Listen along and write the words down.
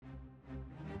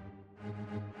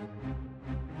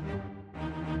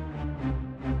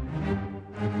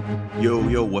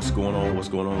Yo, what's going on? What's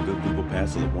going on, good people?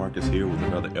 Pastor LaMarcus here with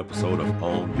another episode of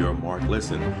On Your Mark.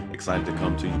 Listen, excited to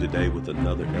come to you today with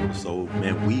another episode.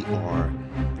 Man, we are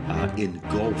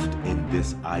engulfed in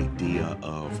this idea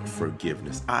of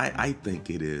forgiveness. I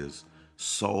think it is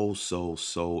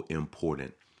so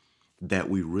important that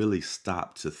we really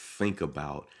stop to think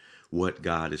about what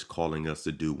God is calling us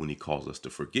to do when He calls us to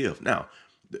forgive. Now,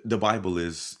 the Bible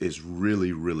is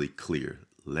really clear.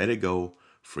 Let it go,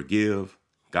 forgive.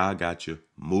 God got you.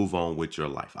 Move on with your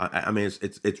life. I mean,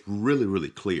 it's really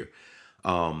clear.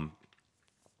 But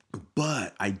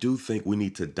I do think we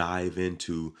need to dive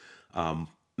into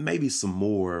maybe some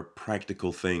more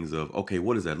practical things of, okay,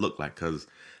 what does that look like? Because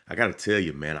I got to tell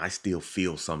you, man, I still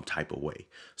feel some type of way.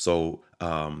 So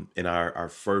in our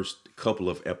first couple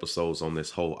of episodes on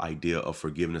this whole idea of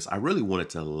forgiveness, I really wanted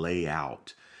to lay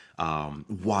out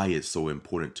why it's so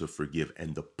important to forgive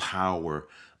and the power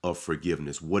of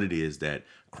forgiveness, what it is that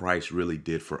Christ really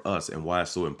did for us, and why it's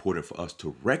so important for us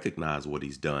to recognize what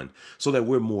He's done so that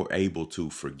we're more able to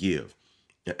forgive.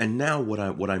 And now what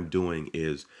I'm doing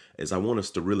is I want us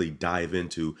to really dive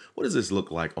into what does this look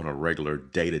like on a regular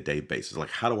day-to-day basis? Like,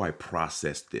 how do I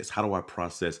process this? How do I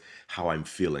process how I'm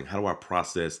feeling? How do I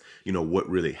process, what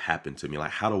really happened to me? Like,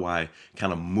 how do I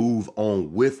kind of move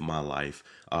on with my life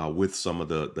with some of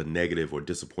the negative or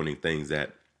disappointing things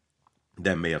that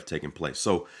may have taken place.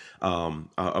 So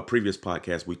a previous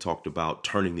podcast, we talked about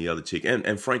turning the other cheek.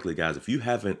 And frankly, guys, if you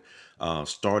haven't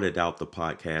started out the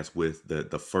podcast with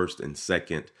the first and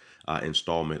second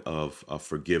installment of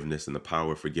forgiveness and the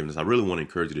power of forgiveness, I really want to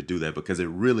encourage you to do that, because it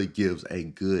really gives a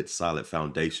good solid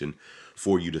foundation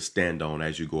for you to stand on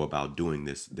as you go about doing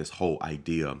this whole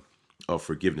idea of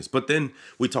forgiveness. But then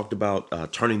we talked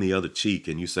about turning the other cheek,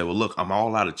 and you say, well, look, I'm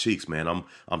all out of cheeks, man.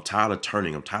 I'm tired of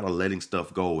turning. I'm tired of letting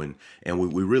stuff go. And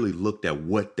we really looked at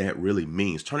what that really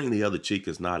means. Turning the other cheek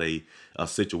is not a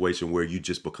situation where you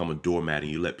just become a doormat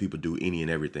and you let people do any and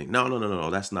everything.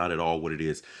 No. That's not at all what it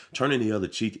is. Turning the other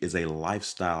cheek is a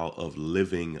lifestyle of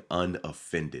living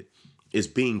unoffended. It's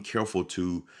being careful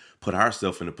to put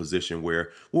ourselves in a position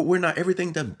where we're not,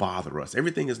 everything doesn't bother us.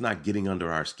 Everything is not getting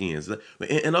under our skins.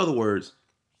 In other words,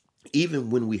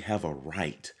 even when we have a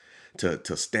right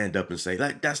to stand up and say,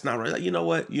 that's not right. Like, you know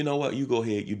what, you go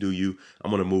ahead, you do you.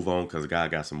 I'm going to move on because God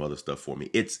got some other stuff for me.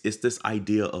 It's this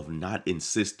idea of not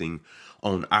insisting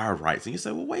on our rights. And you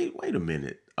say, well, wait a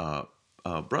minute,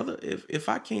 brother, if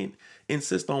I can't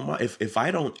insist on if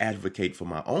I don't advocate for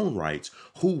my own rights,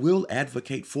 who will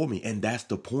advocate for me? And that's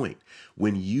the point.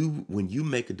 When you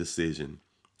make a decision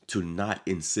to not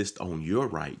insist on your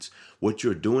rights, what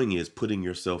you're doing is putting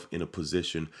yourself in a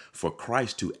position for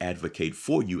Christ to advocate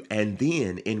for you, and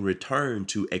then in return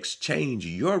to exchange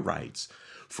your rights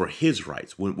for His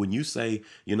rights. When you say,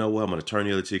 you know what, I'm going to turn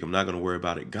the other cheek, I'm not going to worry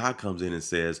about it, God comes in and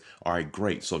says, all right,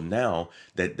 great. So now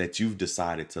that you've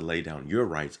decided to lay down your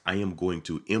rights, I am going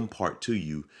to impart to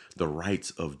you the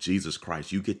rights of Jesus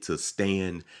Christ. You get to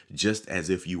stand just as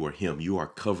if you were Him. You are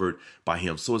covered by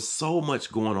Him. So it's so much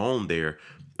going on there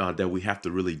that we have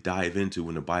to really dive into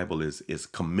when the Bible is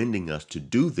commending us to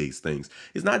do these things.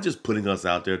 It's not just putting us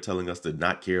out there, telling us to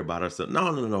not care about ourselves.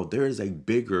 No. There is a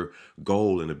bigger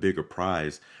goal and a bigger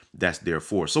prize that's there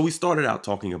for us. So we started out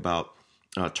talking about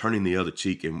turning the other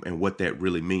cheek and what that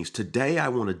really means. Today, I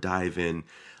want to dive in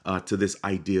to this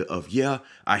idea of, yeah,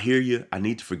 I hear you, I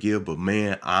need to forgive, but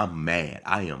man, I'm mad.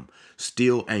 I am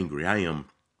still angry. I am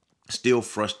still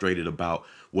frustrated about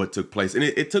what took place. And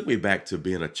it took me back to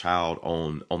being a child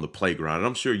on the playground. And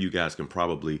I'm sure you guys can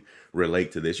probably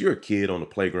relate to this. You're a kid on the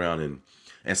playground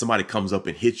and somebody comes up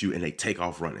and hits you and they take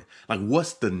off running. Like,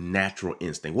 what's the natural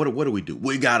instinct? What do we do?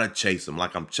 We gotta chase them.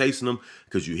 Like, I'm chasing them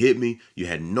because you hit me. You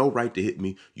had no right to hit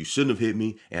me. You shouldn't have hit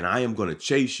me. And I am going to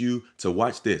chase you to,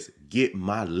 watch this, get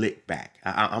my lick back.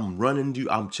 I'm running you.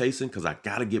 I'm chasing because I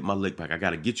got to get my lick back. I got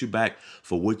to get you back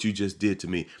for what you just did to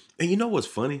me. And you know what's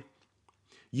funny?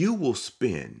 You will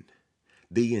spend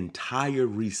the entire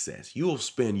recess. You'll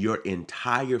spend your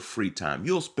entire free time.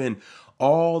 You'll spend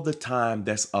all the time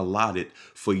that's allotted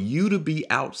for you to be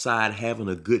outside having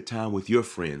a good time with your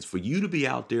friends, for you to be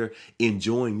out there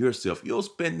enjoying yourself. You'll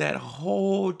spend that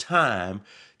whole time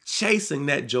chasing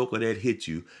that joker that hit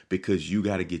you because you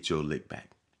got to get your lick back.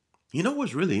 You know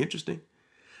what's really interesting?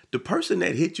 The person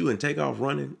that hit you and take off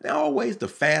running, they're always the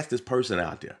fastest person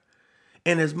out there.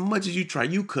 And as much as you try,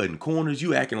 you cutting corners,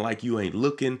 you acting like you ain't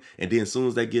looking. And then as soon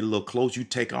as they get a little close, you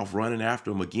take off running after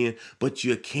them again. But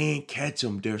you can't catch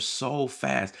them. They're so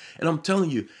fast. And I'm telling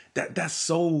you, that's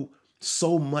so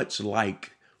much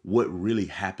like what really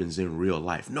happens in real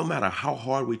life. No matter how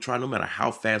hard we try, no matter how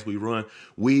fast we run,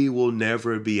 we will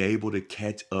never be able to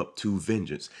catch up to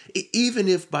vengeance. Even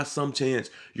if by some chance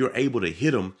you're able to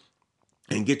hit them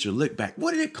and get your lick back,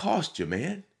 what did it cost you,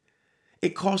 man?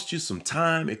 It cost you some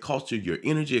time. It cost you your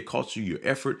energy. It cost you your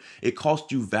effort. It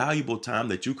cost you valuable time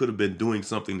that you could have been doing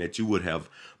something that you would have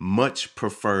much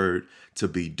preferred to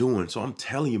be doing. So I'm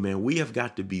telling you, man, we have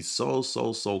got to be so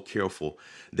careful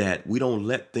that we don't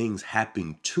let things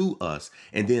happen to us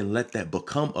and then let that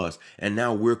become us. And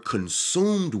now we're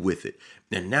consumed with it.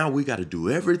 And now we got to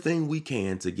do everything we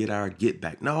can to get our get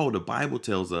back. No, the Bible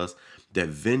tells us that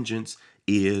vengeance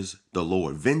is the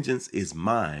Lord. Vengeance is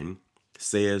mine,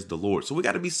 says the Lord. So we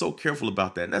got to be so careful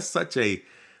about that. And that's such a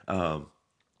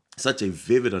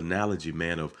vivid analogy,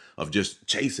 man, of just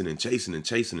chasing and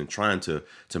trying to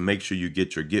make sure you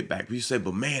get your get back. You say,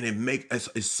 but man,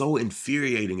 it's so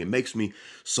infuriating. It makes me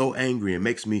so angry. It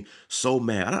makes me so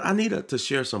mad. I need to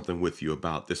share something with you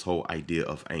about this whole idea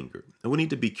of anger. And we need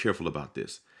to be careful about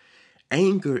this.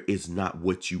 Anger is not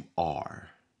what you are.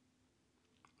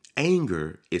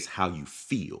 Anger is how you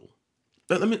feel.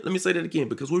 Let me say that again,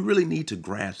 because we really need to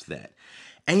grasp that.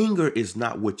 Anger is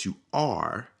not what you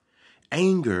are.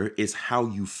 Anger is how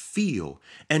you feel.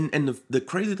 And the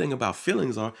crazy thing about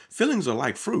feelings are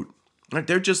like fruit. Right?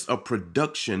 They're just a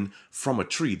production from a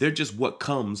tree. They're just what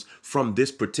comes from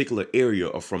this particular area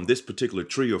or from this particular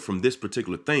tree or from this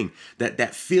particular thing.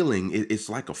 That feeling is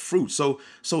like a fruit. So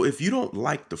if you don't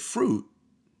like the fruit,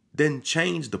 then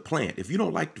change the plant. If you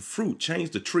don't like the fruit,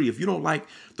 change the tree. If you don't like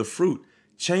the fruit,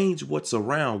 change what's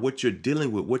around, what you're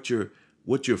dealing with,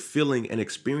 what you're feeling and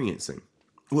experiencing.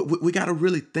 We got to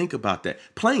really think about that.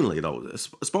 Plainly, though,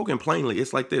 spoken plainly,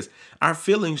 it's like this. Our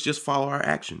feelings just follow our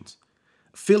actions.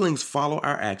 Feelings follow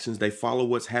our actions. They follow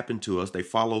what's happened to us. They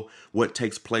follow what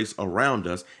takes place around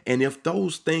us. And if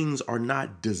those things are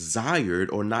not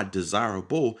desired or not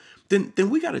desirable, then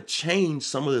we got to change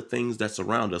some of the things that's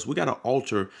around us. We got to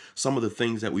alter some of the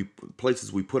things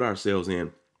places we put ourselves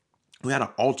in. We got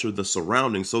to alter the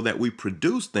surroundings so that we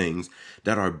produce things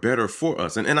that are better for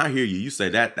us. And I hear you. You say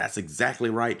that's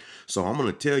exactly right. So I'm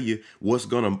going to tell you what's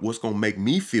going to make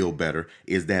me feel better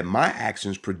is that my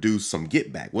actions produce some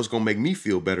get back. What's going to make me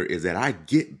feel better is that I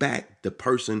get back the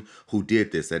person who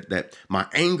did this, that my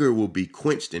anger will be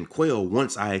quenched and quelled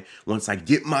once I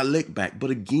get my lick back. But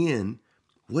again,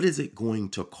 what is it going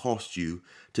to cost you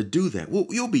to do that? Well,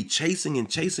 you'll be chasing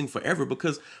forever,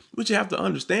 because what you have to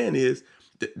understand is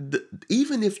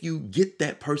even if you get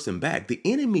that person back, the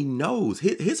enemy knows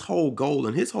his whole goal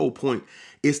and his whole point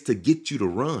is to get you to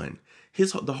run.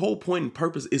 The whole point and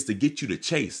purpose is to get you to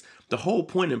chase. The whole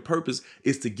point and purpose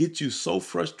is to get you so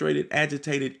frustrated,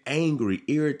 agitated, angry,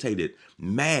 irritated,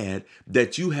 mad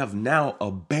that you have now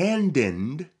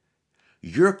abandoned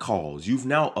your cause. You've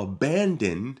now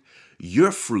abandoned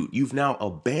your fruit. You've now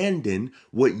abandoned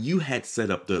what you had set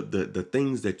up, the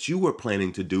things that you were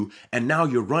planning to do. And now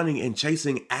you're running and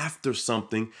chasing after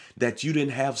something that you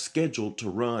didn't have scheduled to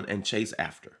run and chase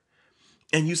after.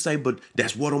 And you say, but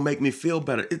that's what'll make me feel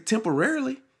better.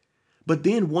 Temporarily. But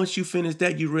then once you finish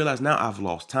that, you realize now I've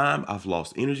lost time, I've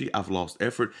lost energy, I've lost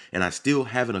effort, and I still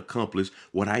haven't accomplished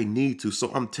what I need to. So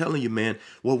I'm telling you, man,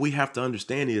 what we have to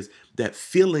understand is that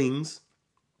feelings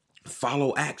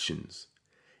follow actions.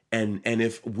 And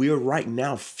if we're right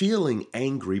now feeling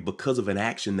angry because of an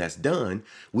action that's done,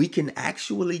 we can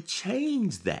actually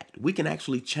change that. We can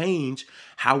actually change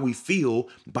how we feel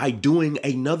by doing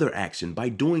another action, by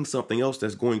doing something else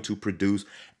that's going to produce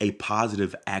a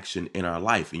positive action in our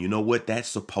life. And you know what that's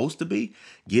supposed to be?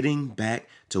 Getting back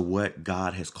to what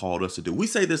God has called us to do. We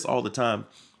say this all the time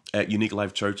at Unique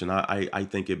Life Church, and I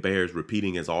think it bears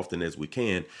repeating as often as we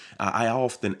can. I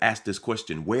often ask this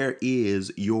question: where is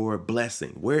your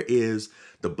blessing? Where is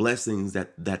the blessings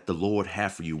that the Lord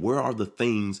has for you? Where are the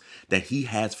things that He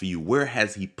has for you? Where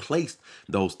has He placed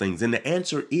those things? And the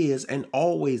answer is, and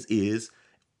always is,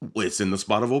 it's in the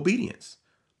spot of obedience.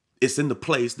 It's in the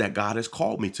place that God has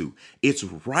called me to. It's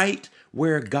right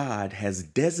where God has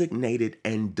designated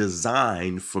and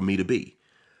designed for me to be.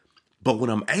 But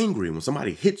when I'm angry, when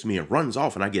somebody hits me and runs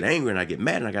off and I get angry and I get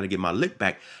mad and I got to get my lick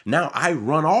back, now I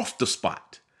run off the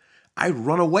spot. I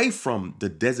run away from the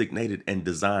designated and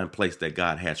designed place that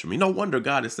God has for me. No wonder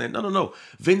God is saying, no,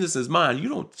 vengeance is mine. You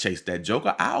don't chase that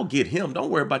joker. I'll get him. Don't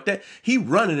worry about that. He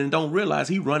running and don't realize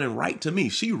he running right to me.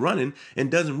 She running and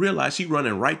doesn't realize she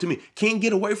running right to me. Can't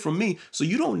get away from me. So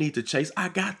you don't need to chase. I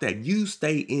got that. You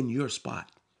stay in your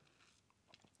spot.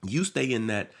 You stay in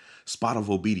that spot of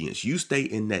obedience. You stay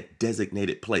in that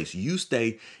designated place. You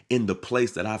stay in the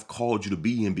place that I've called you to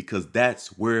be in, because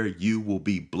that's where you will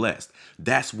be blessed.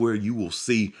 That's where you will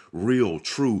see real,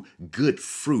 true, good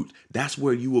fruit. That's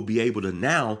where you will be able to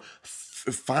now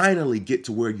finally get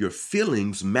to where your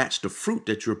feelings match the fruit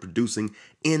that you're producing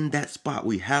in that spot.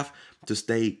 We have to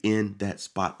stay in that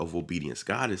spot of obedience.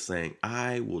 God is saying,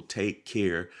 I will take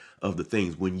care of the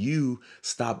things. When you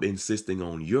stop insisting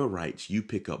on your rights, you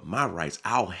pick up my rights.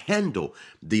 I'll handle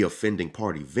the offending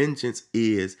party. Vengeance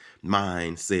is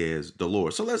mine, says the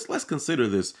Lord. So let's consider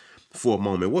this for a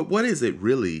moment. What is it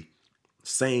really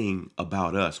saying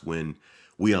about us when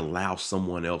we allow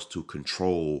someone else to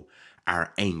control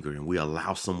our anger, and we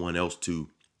allow someone else to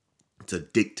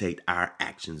dictate our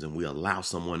actions, and we allow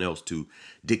someone else to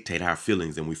dictate our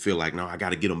feelings, and we feel like, no, I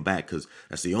got to get them back because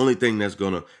that's the only thing that's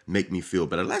going to make me feel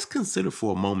better? Let's consider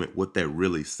for a moment what that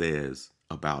really says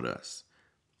about us.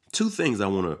 Two things I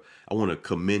want to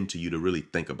commend to you to really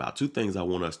think about. Two things I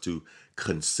want us to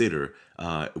consider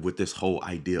with this whole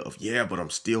idea of, yeah, but I'm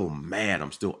still mad.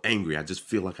 I'm still angry. I just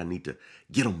feel like I need to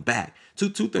get them back. Two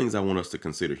things I want us to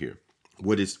consider here.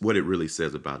 What it really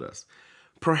says about us.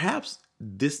 Perhaps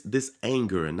this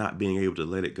anger and not being able to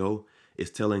let it go is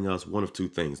telling us one of two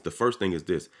things. The first thing is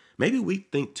this: maybe we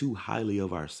think too highly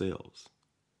of ourselves.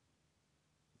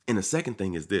 And the second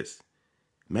thing is this: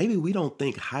 maybe we don't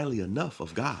think highly enough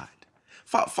of God.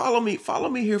 Follow me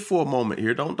here for a moment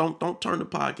here. Don't turn the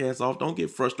podcast off. Don't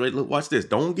get frustrated. Look, watch this.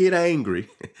 Don't get angry.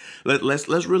 Let's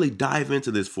really dive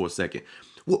into this for a second.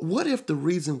 What if the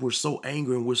reason we're so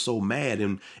angry and we're so mad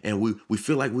and we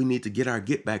feel like we need to get our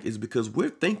get back is because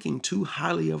we're thinking too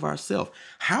highly of ourselves?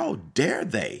 How dare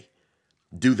they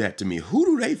do that to me? Who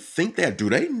do they think that? Do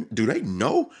they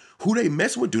know who they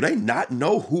mess with? Do they not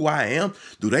know who I am?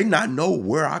 Do they not know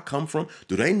where I come from?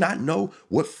 Do they not know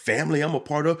what family I'm a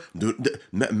part of?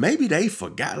 Maybe they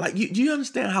forgot. Like, do you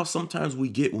understand how sometimes we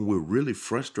get when we're really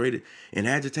frustrated and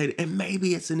agitated? And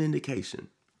maybe it's an indication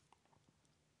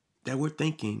that we're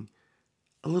thinking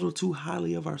a little too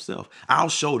highly of ourselves. I'll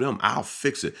show them. I'll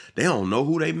fix it. They don't know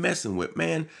who they messing with.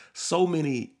 Man, so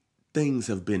many things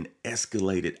have been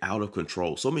escalated out of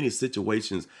control. So many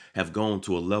situations have gone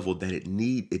to a level that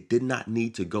it did not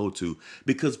need to go to,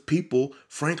 because people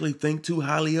frankly think too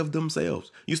highly of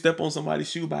themselves. You step on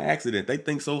somebody's shoe by accident. They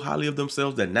think so highly of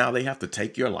themselves that now they have to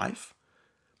take your life.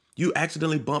 You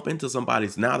accidentally bump into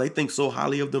somebody's, now they think so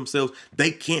highly of themselves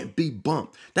they can't be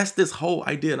bumped. That's this whole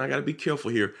idea, and I got to be careful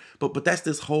here, but that's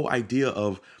this whole idea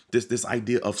of this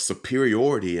idea of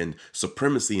superiority and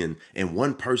supremacy, and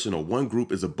one person or one group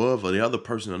is above the other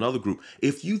person, another group.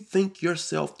 If you think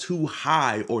yourself too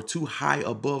high or too high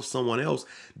above someone else,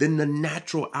 then the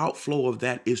natural outflow of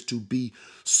that is to be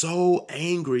so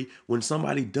angry when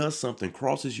somebody does something,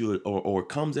 crosses you, or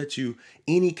comes at you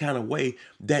any kind of way,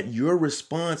 that your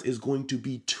response is going to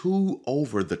be too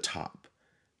over the top.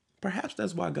 Perhaps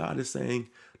that's why God is saying,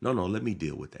 no, let me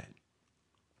deal with that.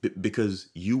 Because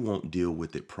you won't deal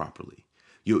with it properly.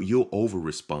 You'll over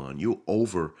respond. You'll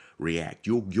overreact.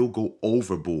 You'll go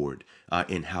overboard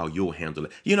in how you'll handle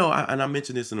it. I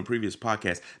mentioned this in a previous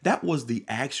podcast. That was the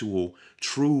actual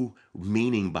true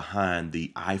meaning behind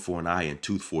the eye for an eye and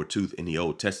tooth for a tooth in the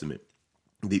Old Testament.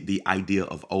 The idea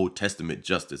of Old Testament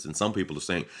justice. And some people are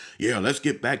saying, yeah, let's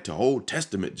get back to Old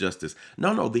Testament justice.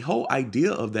 No, the whole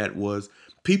idea of that was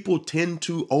people tend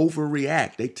to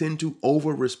overreact. They tend to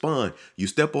over-respond. You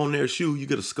step on their shoe, you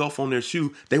get a scuff on their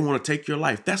shoe, they want to take your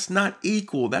life. That's not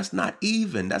equal. That's not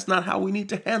even. That's not how we need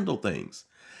to handle things.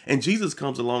 And Jesus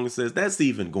comes along and says, that's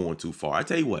even going too far. I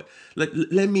tell you what, let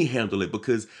me handle it,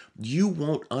 because you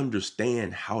won't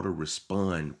understand how to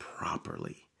respond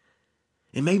properly.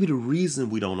 And maybe the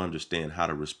reason we don't understand how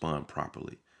to respond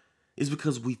properly is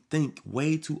because we think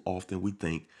way too often, we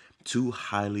think too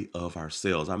highly of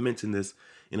ourselves. I mentioned this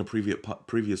in a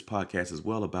previous podcast as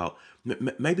well about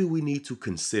maybe we need to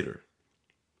consider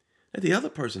that the other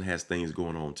person has things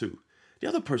going on too. The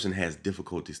other person has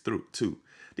difficulties too.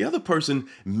 The other person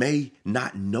may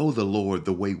not know the Lord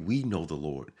the way we know the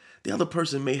Lord. The other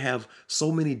person may have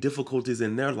so many difficulties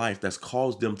in their life that's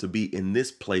caused them to be in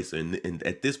this place and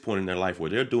at this point in their life where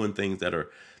they're doing things that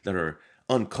are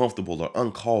uncomfortable or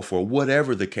uncalled for,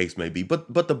 whatever the case may be.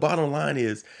 But the bottom line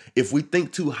is, if we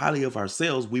think too highly of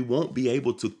ourselves, we won't be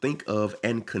able to think of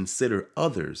and consider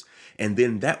others. And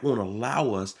then that won't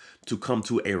allow us to come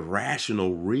to a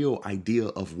rational, real idea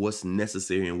of what's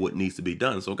necessary and what needs to be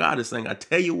done. So God is saying, I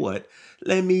tell you what,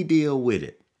 let me deal with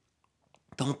it.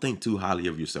 Don't think too highly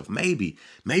of yourself. Maybe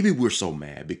we're so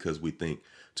mad because we think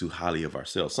too highly of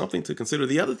ourselves. Something to consider.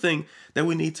 The other thing that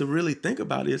we need to really think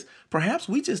about is perhaps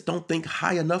we just don't think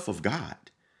high enough of God.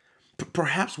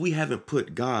 Perhaps we haven't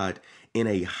put God in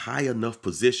a high enough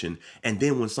position. And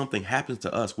then when something happens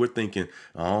to us, we're thinking,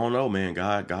 I don't know, man,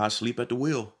 God sleep at the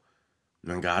wheel.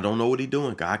 Man, God don't know what He's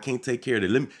doing. God can't take care of it.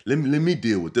 Let me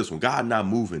deal with this one. God not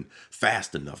moving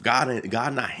fast enough. God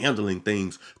not handling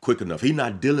things quick enough. He's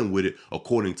not dealing with it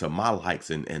according to my likes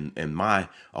and my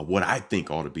what I think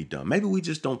ought to be done. Maybe we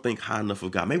just don't think high enough of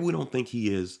God. Maybe we don't think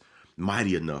He is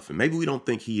mighty enough, and maybe we don't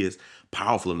think He is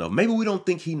powerful enough. Maybe we don't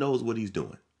think He knows what He's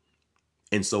doing.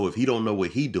 And so if He don't know what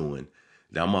He doing,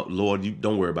 then I'm up, Lord, you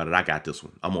don't worry about it. I got this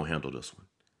one. I'm gonna handle this one.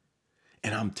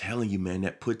 And I'm telling you, man,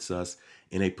 that puts us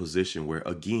in a position where,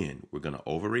 again, we're going to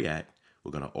overreact.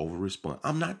 We're going to over-respond.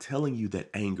 I'm not telling you that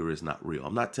anger is not real.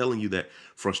 I'm not telling you that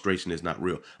frustration is not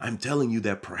real. I'm telling you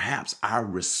that perhaps our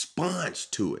response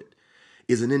to it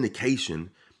is an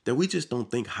indication that we just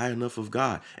don't think high enough of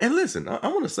God. And listen, I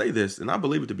want to say this, and I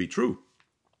believe it to be true.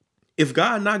 If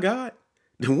God not God,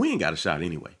 then we ain't got a shot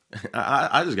anyway.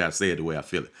 I just got to say it the way I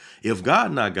feel it. If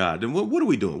God not God, then what are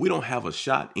we doing? We don't have a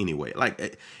shot anyway.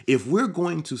 Like, if we're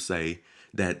going to say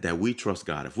that we trust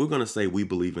God, if we're going to say we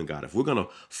believe in God, if we're going to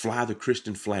fly the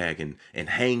Christian flag and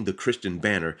hang the Christian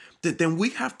banner, then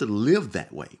we have to live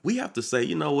that way. We have to say,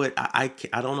 you know what, I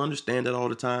don't understand it all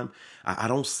the time. I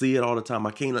don't see it all the time.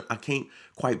 I can't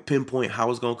quite pinpoint how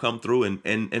it's going to come through.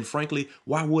 And frankly,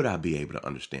 why would I be able to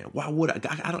understand? Why would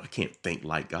I can't think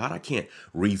like God. I can't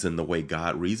reason the way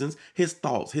God reasons. His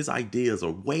thoughts, his ideas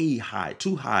are way high,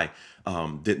 too high,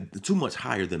 too much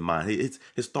higher than mine.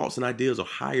 His thoughts and ideas are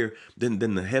higher than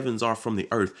the heavens are from the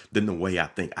earth, than the way I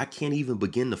think. I can't even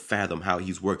begin to fathom how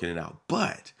he's working it out.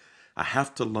 But I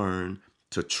have to learn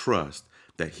to trust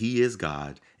that he is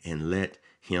God and let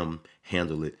him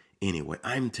handle it anyway.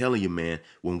 I'm telling you, man,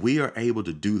 when we are able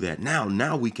to do that,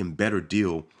 now we can better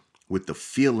deal with the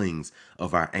feelings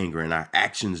of our anger, and our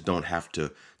actions don't have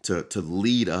to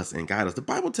lead us and guide us. The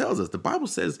Bible tells us, the Bible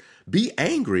says, be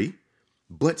angry,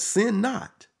 but sin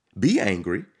not. Be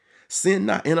angry, sin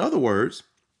not. In other words,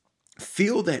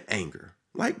 feel that anger.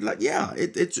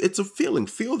 It's a feeling.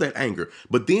 Feel that anger,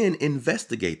 but then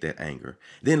investigate that anger.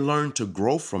 Then learn to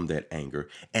grow from that anger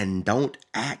and don't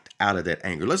act out of that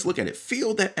anger. Let's look at it.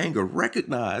 Feel that anger.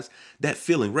 Recognize that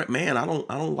feeling. Man, I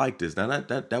don't like this. Now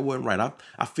that wasn't right.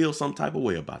 I feel some type of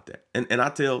way about that. And I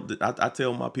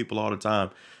tell my people all the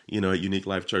time, at Unique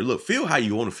Life Church, look, feel how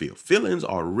you want to feel. Feelings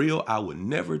are real. I would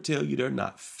never tell you they're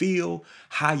not. Feel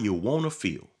how you want to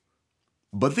feel,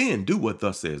 but then do what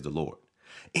thus says the Lord.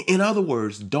 In other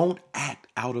words, don't act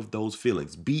out of those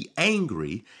feelings. Be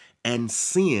angry and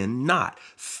sin not.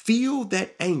 Feel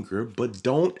that anger, but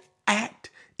don't act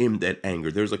in that anger.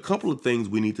 There's a couple of things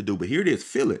we need to do, but here it is.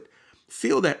 Feel it.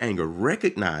 Feel that anger.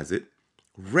 Recognize it.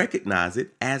 Recognize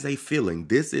it as a feeling.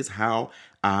 This is how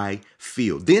I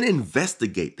feel. Then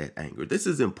investigate that anger. This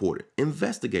is important.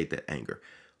 Investigate that anger.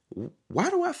 Why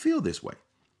do I feel this way?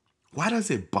 Why does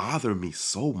it bother me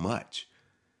so much?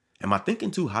 Am I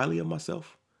thinking too highly of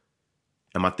myself?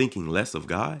 Am I thinking less of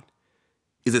God?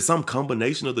 Is it some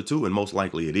combination of the two? And most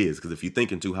likely it is, because if you're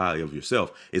thinking too highly of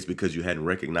yourself, it's because you hadn't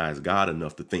recognized God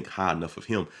enough to think high enough of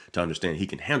him to understand he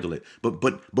can handle it.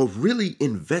 But really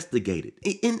investigate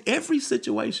it in every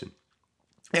situation.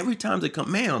 Every time they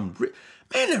come, man,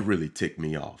 that really ticked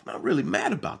me off. I'm really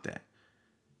mad about that.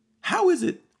 How is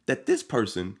it that this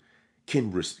person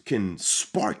can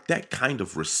spark that kind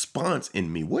of response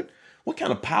in me? What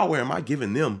kind of power am I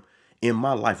giving them in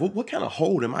my life? What kind of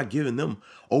hold am I giving them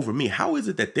over me? How is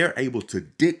it that they're able to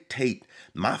dictate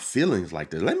my feelings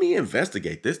like this? Let me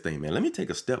investigate this thing, man. Let me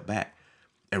take a step back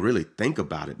and really think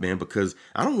about it, man, because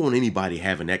I don't want anybody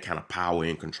having that kind of power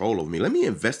and control over me. Let me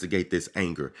investigate this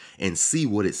anger and see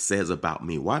what it says about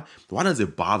me. Why does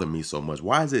it bother me so much?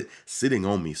 Why is it sitting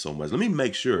on me so much? Let me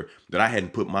make sure that I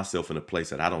hadn't put myself in a place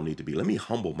that I don't need to be. Let me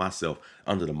humble myself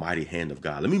under the mighty hand of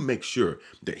God. Let me make sure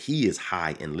that he is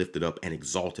high and lifted up and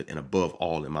exalted and above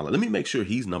all in my life. Let me make sure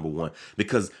he's number one,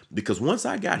 because once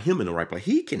I got him in the right place,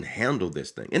 he can handle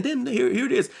this thing. And then here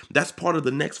it is. That's part of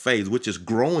the next phase, which is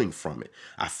growing from it.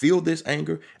 I feel this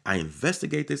anger. I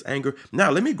investigate this anger.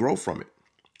 Now let me grow from it.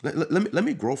 Let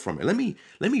me grow from it. Let me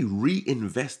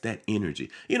reinvest that energy.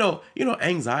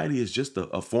 Anxiety is just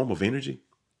a form of energy.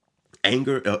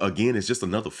 Anger, again, is just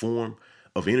another form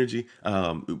of energy.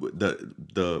 When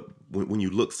you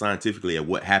look scientifically at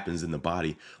what happens in the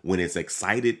body when it's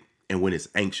excited and when it's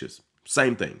anxious,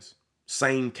 same things.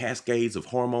 Same cascades of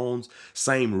hormones,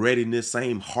 same readiness,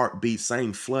 same heartbeat,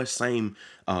 same flush, same,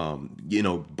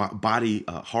 body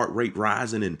heart rate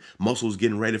rising and muscles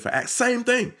getting ready for act. Same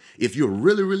thing. If you're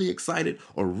really, really excited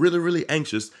or really, really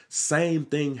anxious, same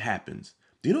thing happens.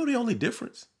 Do you know the only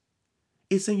difference?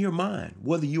 It's in your mind,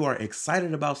 whether you are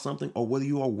excited about something or whether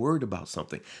you are worried about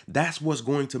something. That's what's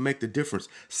going to make the difference.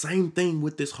 Same thing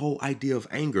with this whole idea of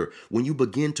anger. When you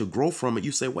begin to grow from it,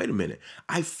 you say, wait a minute,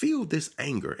 I feel this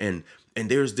anger and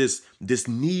there's this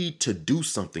need to do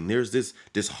something. There's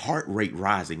this heart rate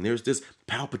rising. There's this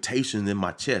palpitation in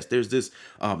my chest. There's this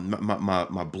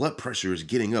my blood pressure is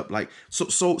getting up. Like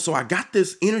so I got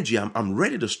this energy. I'm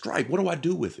ready to strike. What do I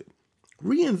do with it?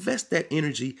 Reinvest that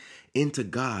energy into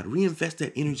God. Reinvest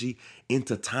that energy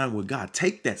into time with God.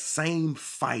 Take that same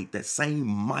fight, that same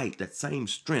might, that same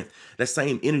strength, that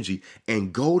same energy,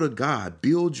 and go to God.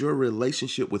 Build your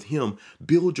relationship with Him.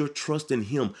 Build your trust in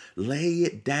Him. Lay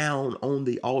it down on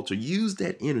the altar. Use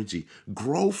that energy.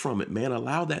 Grow from it, man.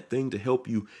 Allow that thing to help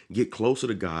you get closer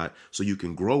to God so you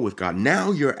can grow with God.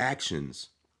 Now your actions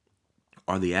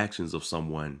are the actions of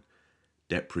someone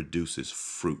that produces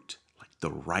fruit,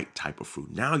 the right type of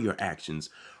fruit. Now your actions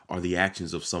are the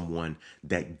actions of someone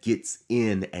that gets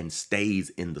in and stays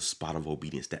in the spot of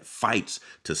obedience, that fights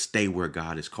to stay where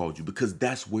God has called you, because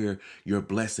that's where your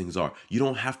blessings are. You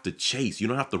don't have to chase. You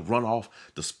don't have to run off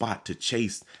the spot to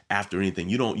chase after anything.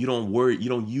 You don't worry. You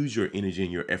don't use your energy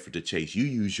and your effort to chase. You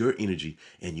use your energy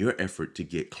and your effort to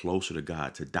get closer to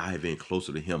God, to dive in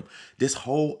closer to Him. This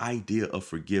whole idea of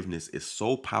forgiveness is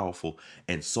so powerful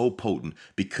and so potent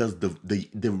because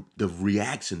the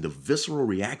reaction, the visceral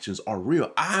reactions are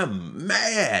real. I'm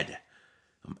mad.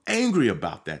 I'm angry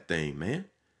about that thing, man.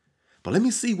 But let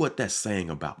me see what that's saying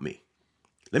about me.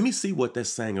 Let me see what that's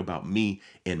saying about me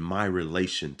and my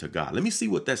relation to God. Let me see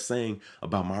what that's saying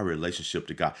about my relationship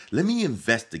to God. Let me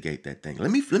investigate that thing.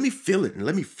 Let me feel it and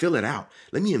let me fill it out.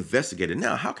 Let me investigate it.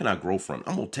 Now, how can I grow from it?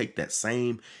 I'm going to take that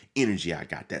same energy I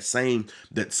got, that same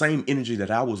energy that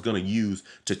I was going to use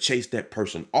to chase that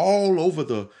person all over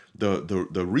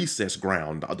the recess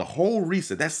ground, the whole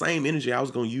recess, that same energy I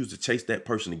was going to use to chase that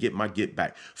person to get my get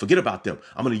back. Forget about them.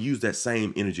 I'm going to use that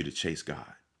same energy to chase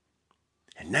God.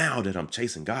 And now that I'm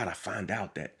chasing God, I find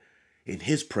out that in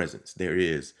His presence, there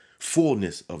is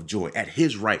fullness of joy. At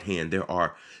His right hand, there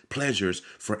are pleasures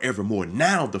forevermore.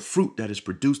 Now the fruit that is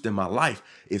produced in my life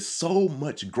is so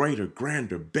much greater,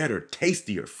 grander, better,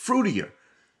 tastier, fruitier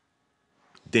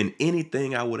than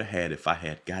anything I would have had if I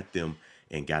had got them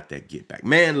and got that get back.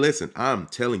 Man, listen, I'm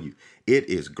telling you, it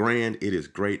is grand. It is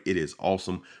great. It is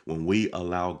awesome when we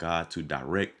allow God to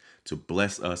direct, to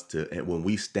bless us, when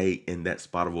we stay in that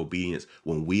spot of obedience,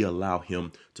 when we allow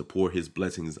Him to pour His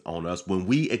blessings on us, when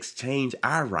we exchange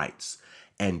our rights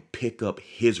and pick up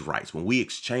His rights, when we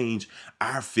exchange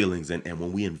our feelings and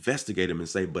when we investigate them and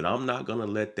say, but I'm not going to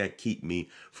let that keep me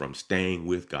from staying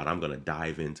with God. I'm going to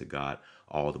dive into God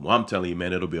all the more. I'm telling you,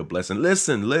 man, it'll be a blessing.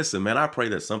 Listen, man, I pray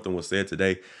that something was said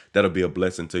today that'll be a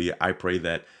blessing to you. I pray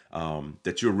that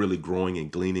that you're really growing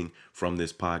and gleaning from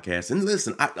this podcast. And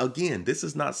listen, again, this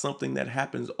is not something that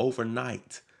happens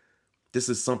overnight. This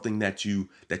is something that you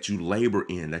labor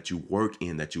in, that you work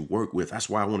in, that you work with. That's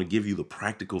why I want to give you the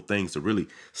practical things to really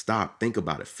stop, think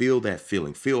about it, feel that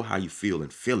feeling, feel how you feel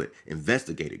and feel it,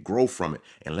 investigate it, grow from it,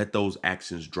 and let those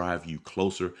actions drive you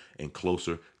closer and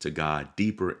closer to God,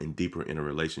 deeper and deeper in a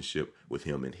relationship with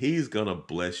Him. And He's going to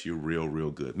bless you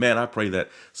real good. Man, I pray that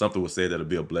something was said that'll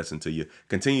be a blessing to you.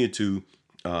 Continue to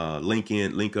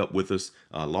link up with us,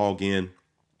 log in.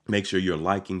 Make sure you're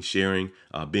liking, sharing,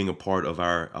 being a part of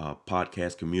our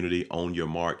podcast community. On your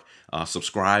mark.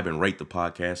 Subscribe and rate the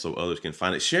podcast so others can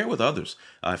find it. Share with others.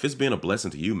 If it's been a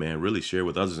blessing to you, man, really share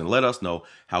with others and let us know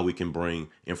how we can bring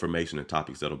information and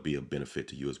topics that'll be a benefit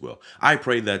to you as well. I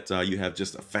pray that you have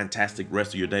just a fantastic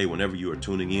rest of your day whenever you are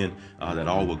tuning in, that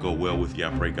all will go well with you.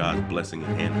 I pray God's blessing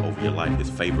and hand over your life,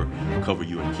 His favor, cover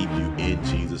you and keep you in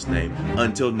Jesus' name.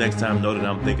 Until next time, know that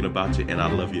I'm thinking about you and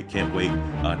I love you. Can't wait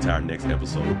to our next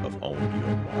episode of On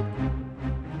Your Mark.